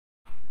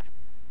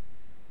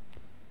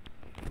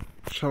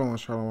Shalom,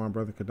 shalom, my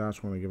brother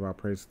Kadash. Want to give our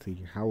praise to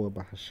Yahweh,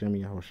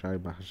 Bahashem, Yahushai,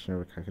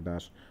 Bahashem,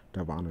 Kadash.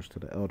 Double honors to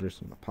the elders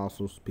and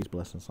apostles. Peace,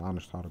 blessings,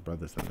 honors to all the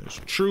brothers and the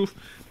truth.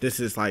 This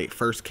is like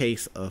first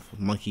case of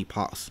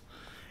monkeypox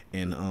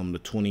in the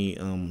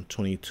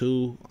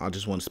 2022. I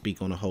just want to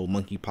speak on the whole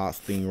monkeypox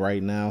thing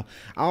right now.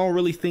 I don't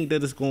really think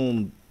that it's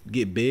going to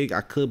get big.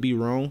 I could be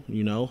wrong,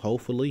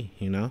 hopefully,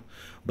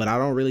 but I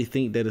don't really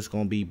think that it's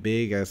going to be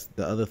big as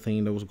the other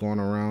thing that was going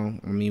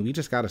around. I mean, we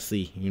just got to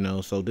see,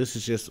 so this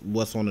is just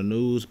what's on the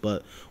news,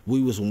 but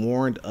we was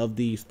warned of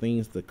these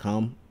things to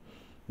come.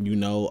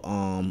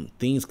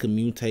 Things can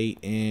mutate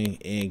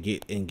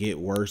and get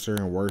worse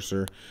and worse.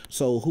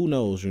 So who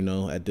knows,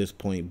 at this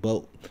point,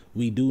 but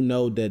we do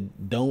know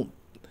that don't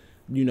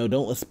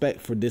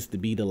expect for this to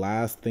be the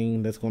last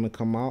thing that's going to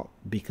come out,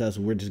 because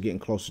we're just getting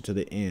closer to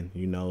the end,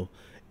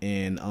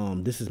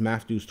 and this is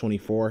Matthew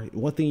 24.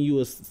 One thing you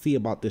will see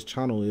about this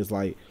channel is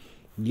like,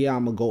 yeah,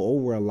 I'm gonna go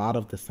over a lot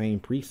of the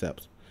same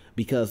precepts,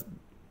 because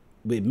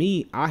with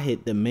me, I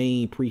hit the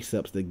main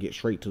precepts that get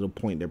straight to the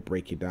point that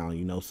break it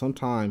down.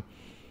 Sometimes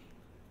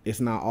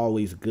it's not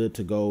always good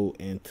to go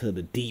into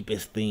the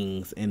deepest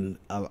things, and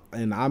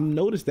I've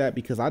noticed that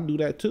because I do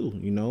that too.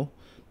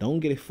 Don't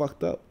get it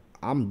fucked up.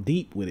 I'm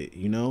deep with it,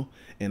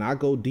 and I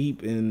go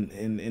deep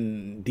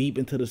and deep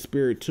into the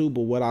spirit too.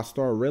 But what I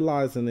start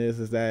realizing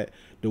is that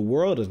the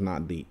world is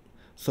not deep.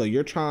 So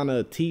you're trying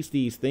to teach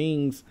these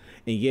things,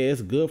 and yeah,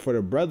 it's good for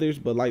the brothers,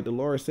 but like the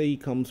Lord say, he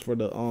comes for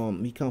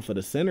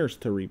the sinners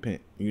to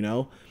repent.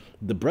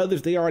 The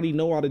brothers, they already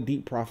know all the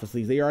deep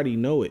prophecies, they already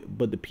know it.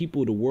 But the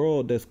people of the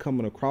world that's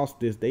coming across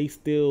this, they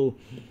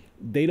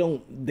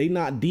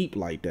not deep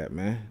like that,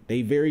 man.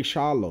 They very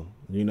shallow,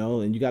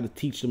 and you got to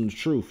teach them the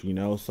truth,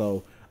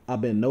 so I've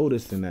been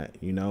noticing that,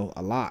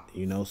 a lot,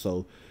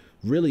 so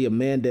really a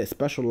man that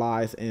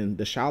specializes in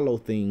the shallow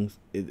things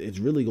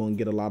is really going to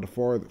get a lot of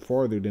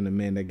farther than a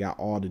man that got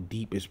all the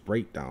deepest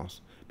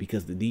breakdowns,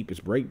 because the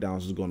deepest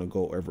breakdowns is going to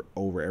go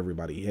over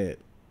everybody's head.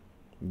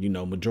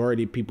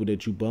 Majority of people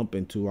that you bump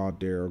into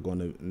out there are going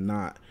to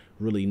not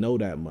really know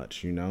that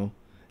much,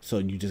 so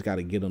you just got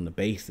to get on the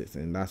basics,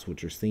 and that's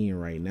what you're seeing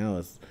right now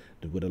is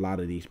with a lot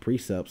of these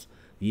precepts.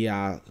 Yeah,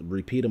 I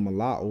repeat them a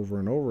lot over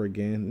and over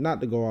again,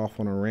 not to go off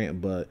on a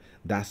rant, but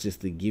that's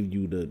just to give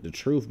you the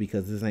truth,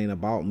 because this ain't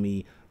about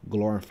me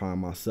glorifying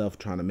myself,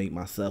 trying to make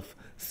myself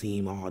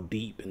seem all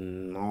deep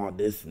and all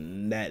this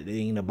and that. It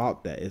ain't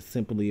about that. It's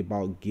simply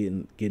about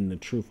getting the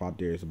truth out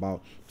there. It's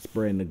about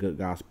spreading the good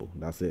gospel.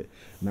 That's it.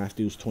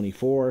 Matthew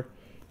 24,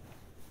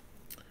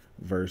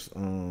 verse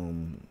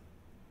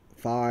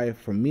 5.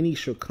 For many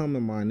shall come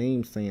in my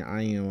name, saying,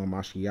 I am a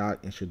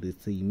Mashiach, and shall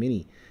deceive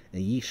many.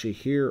 And ye should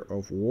hear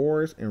of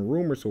wars and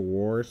rumors of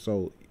wars.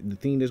 So the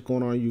thing that's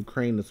going on in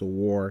Ukraine is a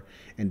war.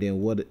 And then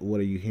what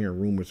are you hearing?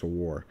 Rumors of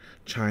war.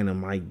 China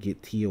might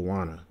get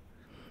Tijuana.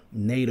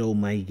 NATO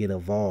might get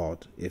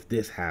involved if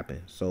this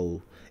happens.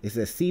 So it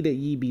says, see that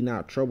ye be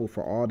not troubled,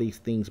 for all these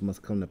things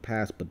must come to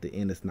pass, but the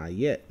end is not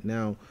yet.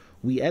 Now,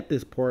 we at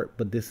this part,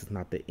 but this is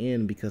not the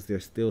end, because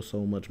there's still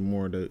so much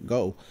more to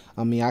go.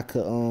 I mean, I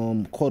could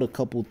quote a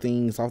couple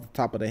things off the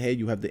top of the head.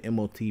 You have the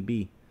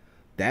MOTB.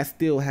 That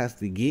still has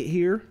to get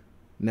here.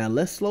 Now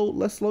let's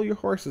slow your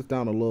horses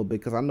down a little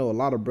bit, because I know a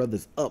lot of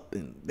brothers up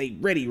and they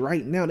ready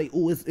right now.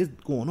 It's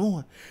going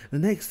on. The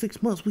next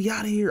 6 months we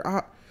out of here.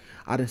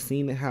 I done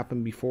seen it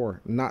happen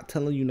before. Not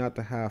telling you not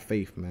to have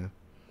faith, man.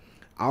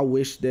 I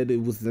wish that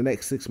it was the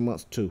next 6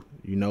 months too,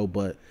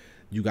 but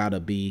you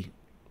gotta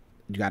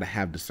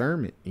have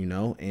discernment,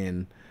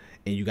 and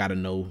you gotta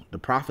know the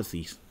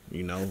prophecies,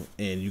 and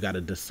you gotta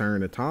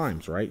discern the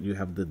times, right? You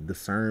have to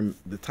discern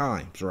the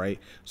times, right?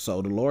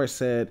 So the Lord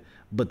said,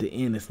 but the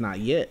end is not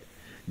yet.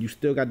 You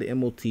still got the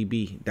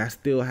MOTB. That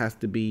still has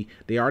to be,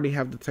 they already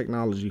have the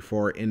technology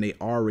for it, and they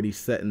already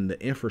setting the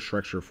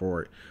infrastructure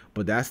for it.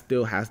 But that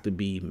still has to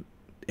be,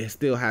 it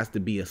still has to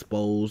be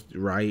exposed,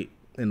 right,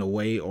 in a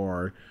way,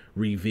 or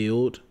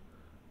revealed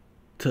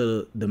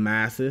to the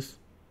masses.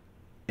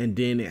 And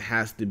then it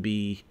has to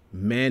be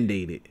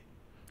mandated.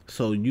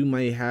 So you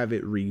may have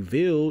it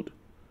revealed,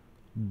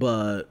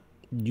 but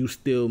you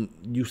still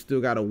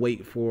got to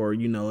wait for,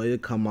 it'll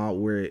come out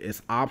where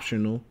it's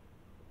optional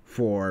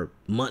for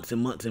months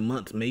and months and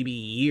months, maybe a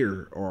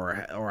year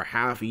or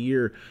half a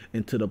year,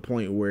 into the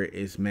point where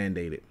it's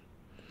mandated.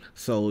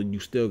 So you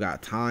still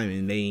got time,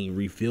 and they ain't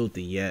revealed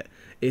it yet.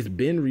 It's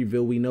been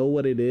revealed. We know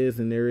what it is,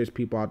 and there is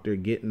people out there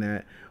getting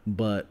that,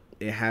 but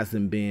it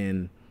hasn't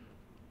been,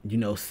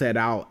 set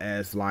out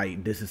as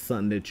like, this is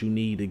something that you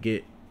need to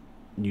get,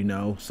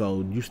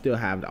 so you still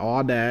have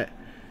all that.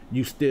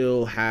 You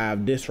still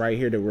have this right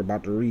here that we're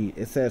about to read.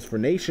 It says, for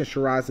nation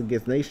shall rise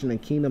against nation, and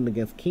kingdom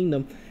against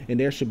kingdom, and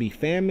there should be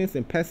famines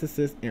and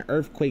pestilences and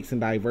earthquakes in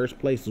diverse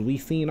places.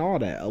 We've seen all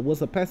that.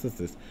 What's a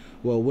pestilence?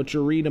 Well, what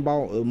you're reading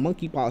about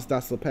monkeypox,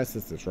 that's a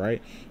pestilence, right?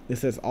 It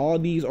says all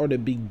these are the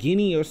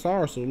beginning of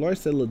sorrows. So the Lord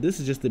said, look, this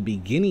is just the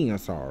beginning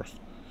of sorrows.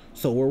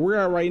 So where we're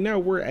at right now,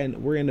 we're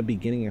in the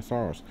beginning of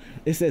sorrows.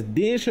 It says,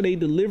 then shall they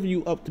deliver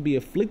you up to be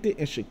afflicted,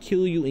 and should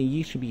kill you, and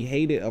ye shall be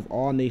hated of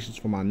all nations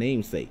for my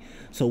name's sake.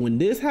 So when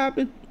this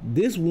happened,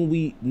 this when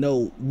we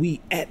know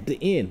we at the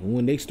end,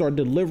 when they start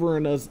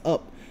delivering us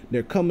up.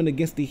 They're coming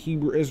against the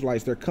Hebrew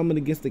Israelites. They're coming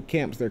against the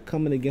camps. They're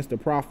coming against the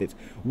prophets,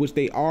 which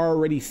they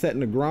already setting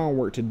the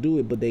groundwork to do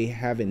it, but they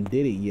haven't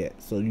did it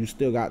yet. So you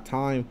still got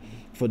time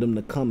for them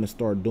to come and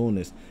start doing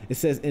this. It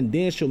says, and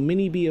then shall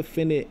many be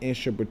offended, and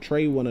shall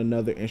betray one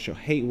another, and shall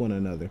hate one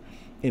another.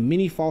 And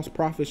many false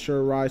prophets shall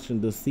arise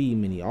and deceive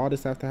many. All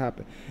this have to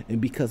happen. And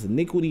because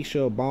iniquity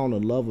shall abound, the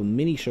love of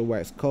many shall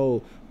wax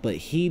cold. But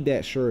he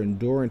that shall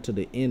endure unto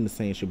the end, the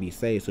same shall be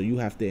saved. So you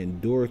have to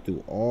endure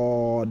through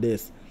all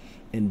this,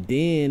 and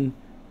then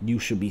you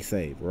should be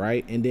saved,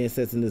 right? And then it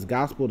says, in this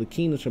gospel the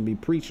kingdom shall be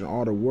preached in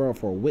all the world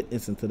for a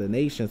witness unto the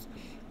nations,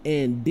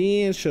 and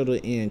then shall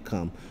the end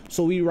come.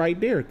 So we right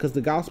there, because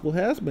the gospel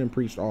has been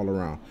preached all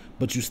around,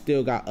 but you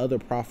still got other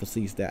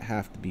prophecies that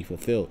have to be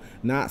fulfilled.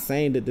 Not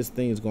saying that this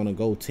thing is going to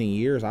go 10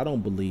 years. I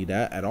don't believe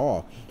that at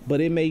all, but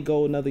it may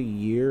go another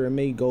year. It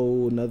may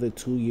go another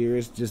 2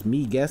 years. Just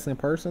me guessing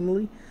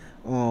personally.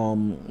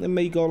 It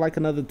may go like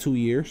another 2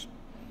 years.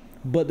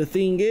 But the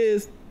thing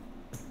is,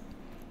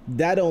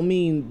 that don't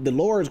mean the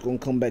Lord's gonna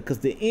come back, because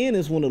the end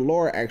is when the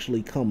Lord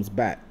actually comes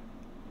back.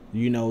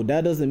 You know,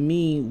 that doesn't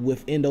mean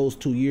within those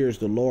 2 years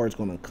the Lord's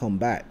gonna come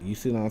back. You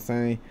see what I'm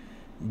saying?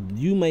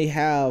 You may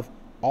have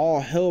all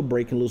hell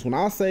breaking loose. When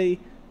I say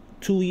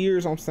 2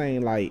 years, I'm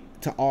saying like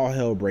to all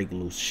hell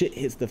breaking loose. Shit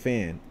hits the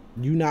fan.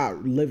 You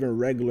not living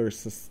regular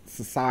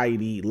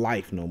society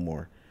life no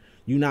more.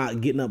 You're not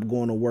getting up,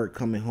 going to work,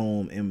 coming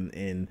home,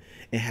 and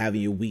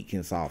having your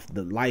weekends off.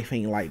 The life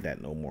ain't like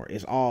that no more.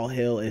 It's all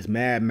hell. It's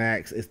Mad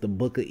Max. It's the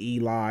Book of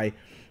Eli.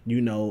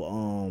 You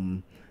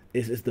know,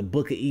 it's the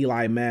Book of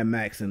Eli, Mad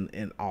Max,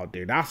 and out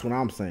there. That's what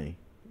I'm saying.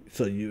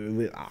 So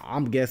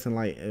I'm guessing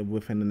like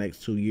within the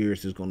next 2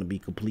 years, it's going to be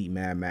complete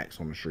Mad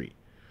Max on the street,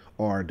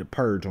 or the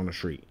Purge on the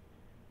street,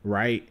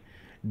 right?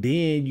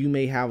 Then you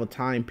may have a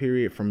time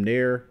period from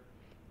there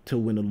to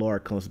when the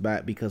Lord comes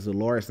back, because the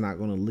Lord is not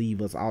going to leave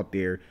us out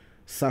there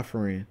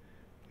suffering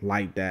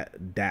like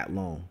that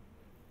long,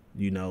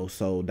 you know.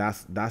 So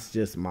that's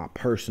just my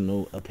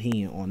personal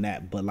opinion on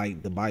that. But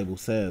like the Bible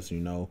says, you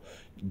know,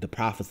 the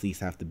prophecies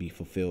have to be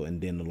fulfilled, and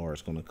then the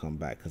Lord's going to come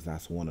back, because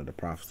that's one of the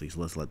prophecies.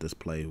 Let's let this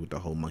play with the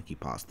whole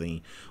monkeypox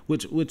thing,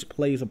 which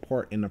plays a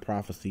part in the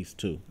prophecies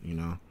too, you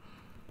know.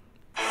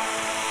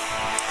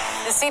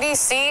 The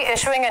CDC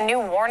issuing a new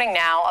warning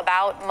now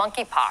about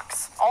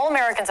monkeypox. All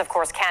Americans, of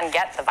course, can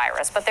get the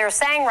virus, but they're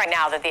saying right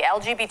now that the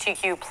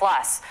LGBTQ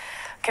plus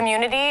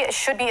community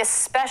should be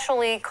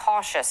especially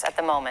cautious at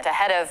the moment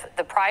ahead of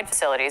the Pride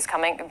festivities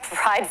coming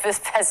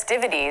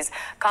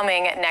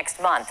next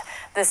month.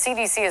 The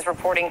CDC is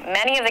reporting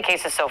many of the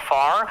cases so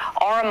far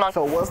are among.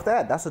 So what's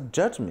that? That's a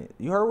judgment.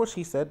 You heard what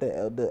she said.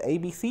 The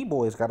ABC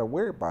boys got to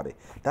worry about it.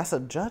 That's a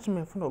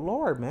judgment from the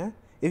Lord, man.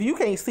 If you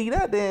can't see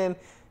that, then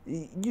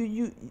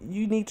you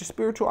need your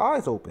spiritual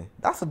eyes open.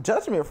 That's a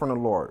judgment from the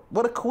Lord.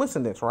 What a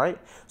coincidence, right?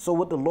 So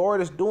what the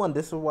Lord is doing,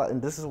 this is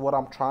what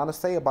I'm trying to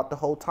say about the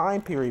whole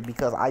time period,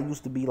 because I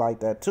used to be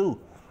like that too.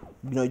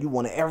 You know, you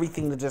want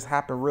everything to just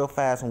happen real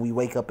fast when we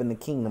wake up in the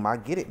kingdom. I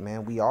get it,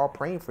 man. We all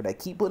praying for that.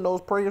 Keep putting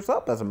those prayers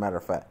up, as a matter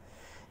of fact.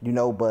 You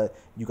know, but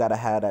you got to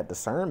have that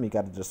discernment. You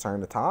got to discern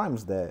the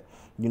times that,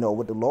 you know,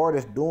 what the Lord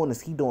is doing is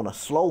he doing a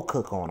slow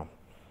cook on them.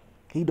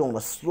 He doing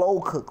a slow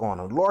cook on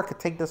them. The Lord could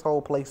take this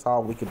whole place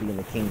off. We could be in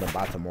the kingdom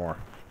by tomorrow.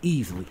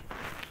 Easily.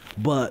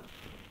 But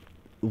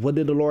what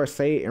did the Lord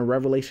say in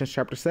Revelation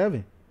chapter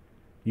 7?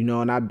 You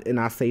know, and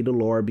I say the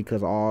Lord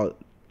because all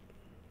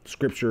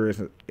scripture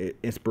is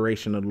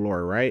inspiration of the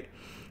Lord, right?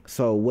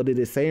 So what did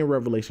it say in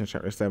Revelation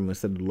chapter 7? It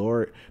said the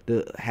Lord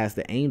has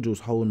the angels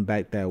holding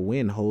back that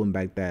wind, holding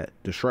back that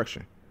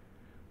destruction.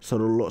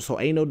 So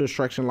ain't no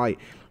destruction. Like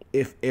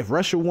if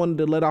Russia wanted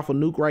to let off a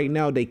nuke right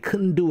now, they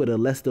couldn't do it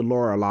unless the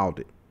Lord allowed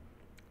it.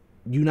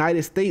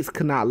 United States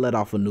could not let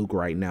off a nuke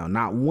right now.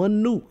 Not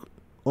one nuke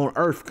on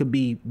earth could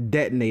be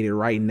detonated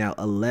right now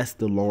unless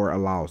the Lord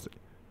allows it.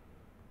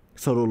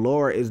 So the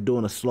Lord is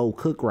doing a slow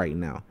cook right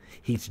now.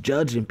 He's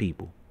judging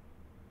people.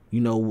 You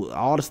know,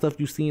 all the stuff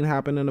you've seen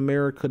happen in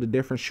America, the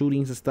different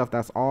shootings and stuff,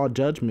 that's all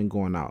judgment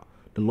going out.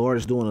 The Lord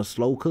is doing a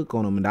slow cook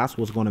on them, and that's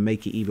what's going to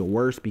make it even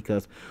worse,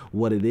 because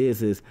what it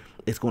is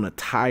it's going to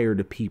tire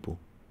the people.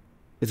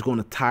 It's going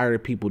to tire the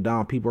people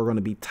down. People are going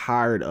to be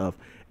tired of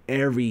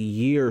every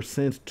year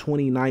since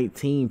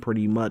 2019,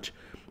 pretty much.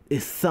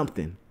 It's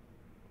something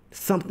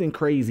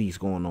crazy is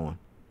going on.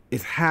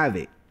 It's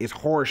havoc. It's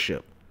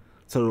hardship.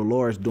 So the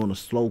Lord is doing a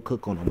slow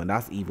cook on them, and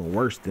that's even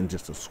worse than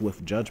just a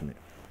swift judgment.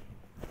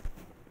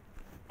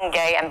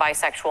 Gay and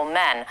bisexual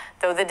men,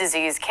 though the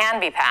disease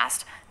can be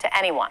passed to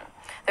anyone.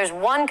 There's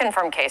one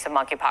confirmed case of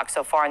monkeypox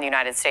so far in the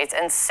United States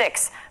and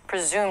 6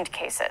 presumed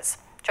cases.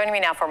 Joining me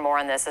now for more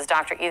on this is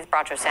Dr. Edith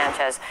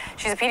Bracho-Sanchez.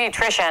 She's a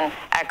pediatrician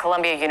at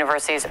Columbia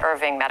University's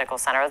Irving Medical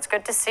Center. It's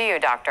good to see you,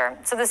 doctor.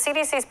 So the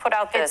CDC's put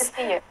out this. Good to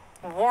see you.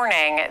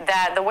 warning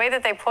that the way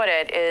that they put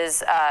it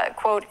is,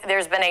 quote,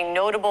 there's been a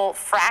notable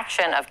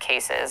fraction of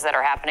cases that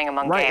are happening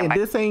among right, gay and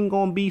this ain't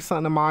gonna be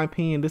something, in my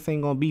opinion, this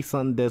ain't gonna be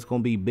something that's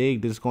gonna be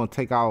big, that's gonna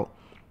take out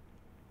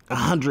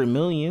 100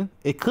 million.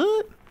 It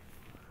could,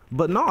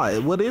 but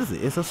no, what is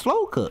it? It's a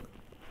slow cook.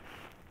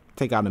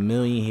 Take out 1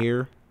 million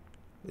here,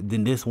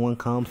 then this one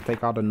comes,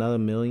 take out another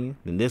 1 million,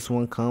 then this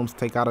one comes,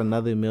 take out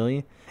another 1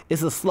 million.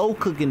 It's a slow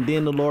cook, and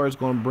then the Lord is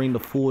gonna bring the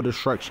full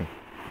destruction.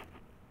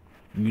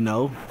 You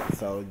know,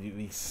 so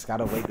we just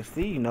gotta wait to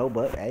see, you know,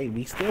 but hey,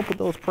 we still put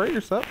those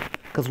prayers up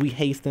because we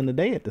hasten the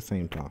day at the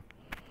same time.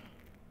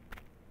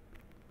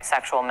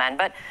 Sexual men,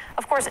 but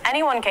of course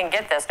anyone can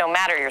get this no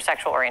matter your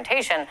sexual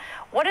orientation.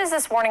 What is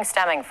this warning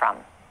stemming from?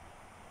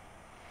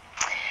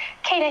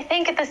 Kate, I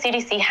think the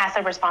CDC has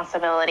a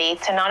responsibility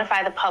to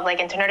notify the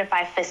public and to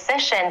notify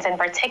physicians in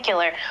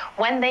particular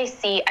when they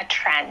see a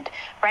trend,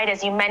 right?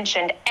 As you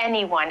mentioned,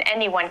 anyone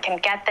can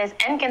get this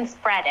and can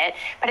spread it.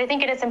 But I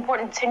think it is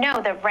important to know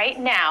that right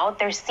now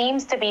there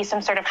seems to be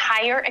some sort of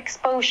higher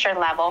exposure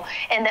level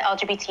in the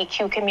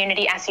LGBTQ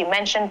community, as you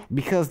mentioned.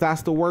 Because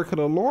that's the work of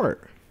the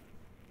Lord.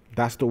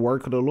 That's the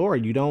work of the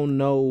Lord. You don't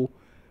know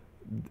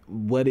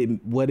what it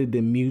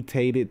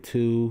mutated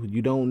to.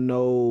 You don't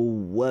know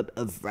what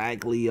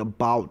exactly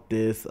about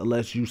this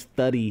unless you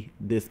study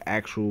this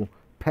actual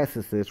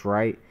pesticide,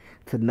 right?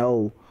 To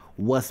know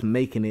what's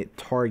making it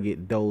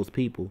target those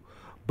people.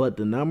 But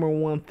the number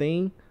one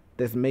thing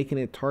that's making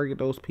it target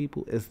those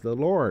people is the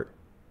Lord.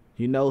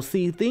 You know,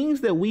 see,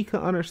 things that we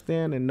can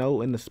understand and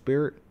know in the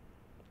spirit,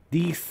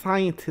 these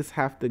scientists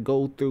have to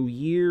go through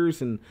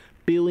years and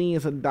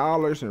billions of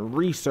dollars and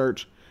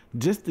research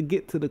just to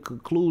get to the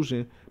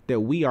conclusion that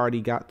we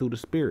already got through the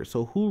spirit.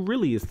 So who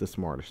really is the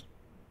smartest?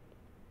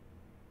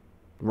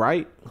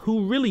 Right?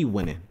 Who really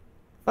winning?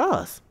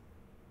 Us.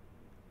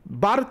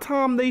 By the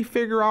time they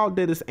figure out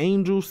that it's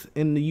angels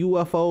and the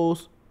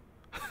UFOs,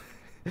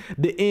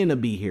 the end will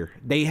be here.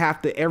 They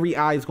have to, every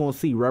eye is going to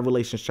see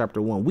Revelation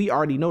chapter 1. We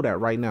already know that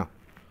right now.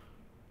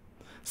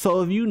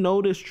 So if you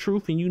know this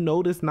truth and you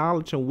know this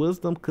knowledge and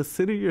wisdom,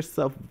 consider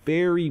yourself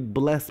very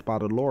blessed by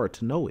the Lord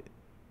to know it.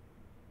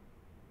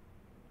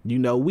 You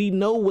know, we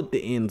know what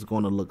the end's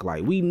going to look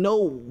like. We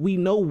know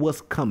what's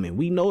coming.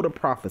 We know the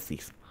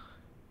prophecies.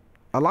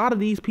 A lot of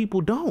these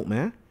people don't,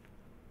 man.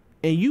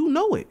 And you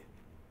know it.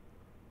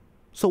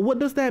 So what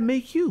does that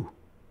make you?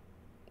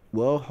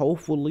 Well,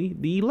 hopefully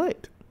the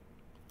elect.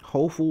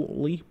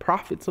 Hopefully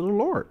prophets of the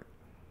Lord.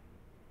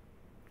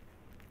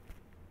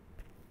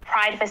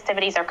 Pride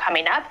festivities are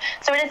coming up.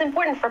 So it is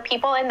important for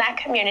people in that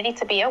community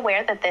to be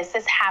aware that this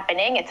is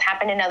happening. It's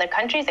happened in other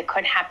countries. It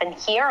could happen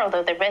here,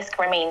 although the risk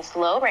remains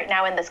low right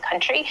now in this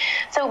country.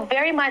 So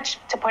very much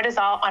to put us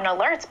all on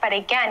alerts, but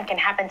again, can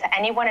happen to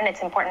anyone, and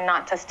it's important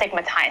not to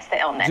stigmatize the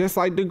illness. Just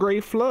like the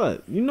Great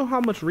Flood. You know how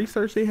much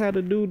research they had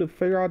to do to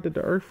figure out that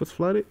the earth was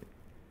flooded?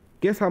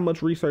 Guess how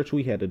much research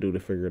we had to do to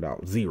figure it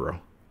out?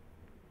 Zero.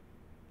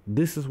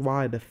 This is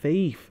why the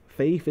faith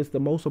is the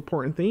most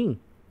important thing.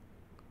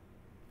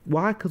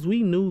 Why? Because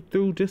we knew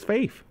through just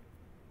faith,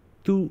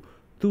 through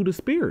the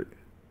Spirit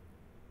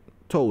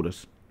told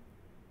us.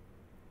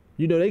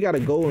 You know, they got to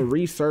go and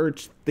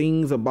research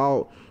things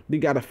about, they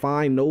got to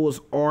find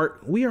Noah's Ark.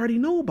 We already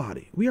know about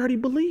it. We already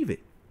believe it.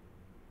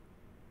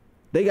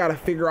 They got to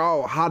figure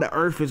out how the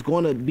earth is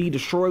going to be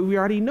destroyed. We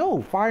already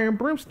know. Fire and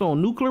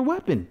brimstone, nuclear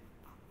weapon.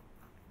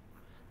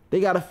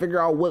 They got to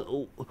figure out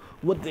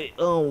what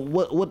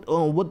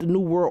the New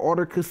World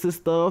Order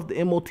consists of, the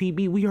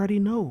MOTB. We already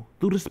know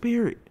through the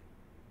Spirit.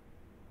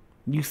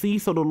 You see,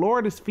 so the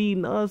Lord is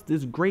feeding us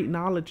this great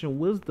knowledge and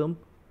wisdom,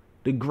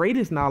 the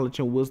greatest knowledge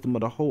and wisdom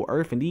of the whole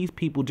earth. And these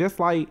people, just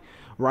like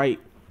in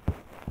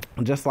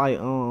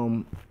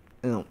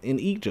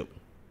Egypt,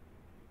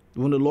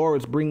 when the Lord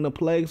was bringing the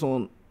plagues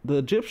on the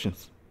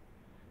Egyptians,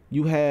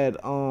 you had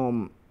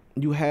damn,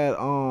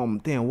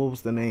 what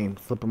was the name?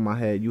 Slipping my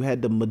head. You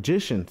had the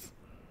magicians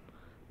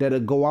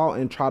that'd go out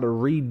and try to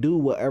redo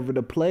whatever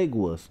the plague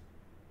was.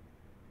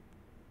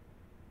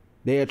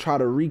 They'd try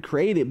to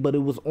recreate it, but it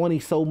was only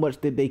so much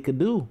that they could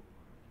do.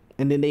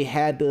 And then they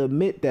had to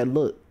admit that,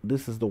 look,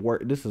 this is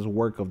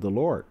work of the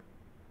Lord.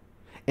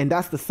 And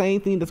that's the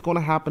same thing that's going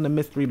to happen to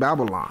Mystery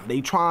Babylon.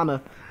 They trying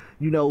to,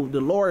 you know, the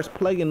Lord is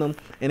plaguing them,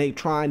 and they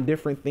trying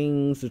different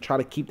things to try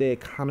to keep their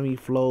economy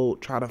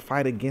afloat, try to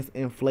fight against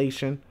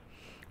inflation.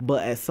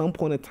 But at some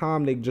point in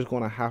time, they're just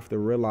going to have to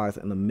realize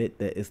and admit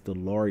that it's the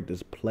Lord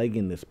that's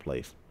plaguing this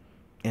place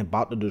and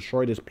about to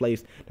destroy this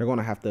place. They're going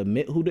to have to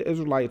admit who the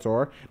Israelites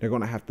are. They're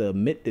going to have to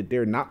admit that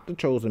they're not the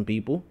chosen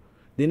people.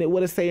 Then it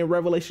would say in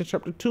Revelation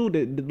chapter 2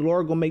 that the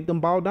Lord going to make them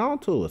bow down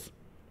to us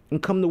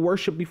and come to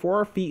worship before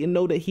our feet and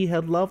know that he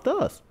has loved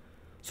us.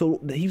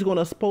 So he's going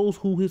to expose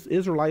who his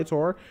Israelites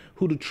are,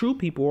 who the true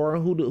people are,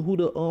 and who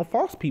the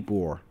false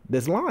people are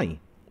that's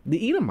lying,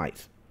 the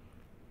Edomites.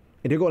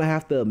 And they're going to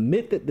have to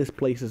admit that this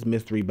place is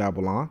Mystery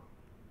Babylon.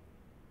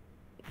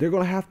 They're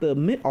going to have to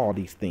admit all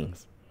these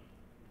things.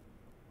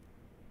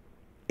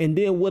 And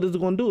then what is it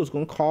going to do? It's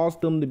going to cause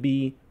them to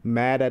be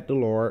mad at the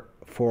Lord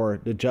for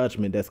the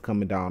judgment that's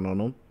coming down on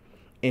them.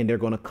 and they're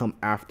going to come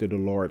after the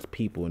Lord's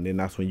people. And then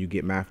that's when you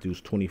get Matthew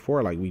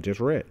 24, like we just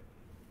read.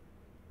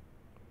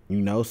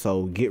 You know,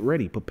 so get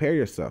ready, prepare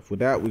yourself. With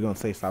that, we're going to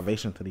say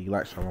salvation to the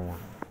elect. Shalom.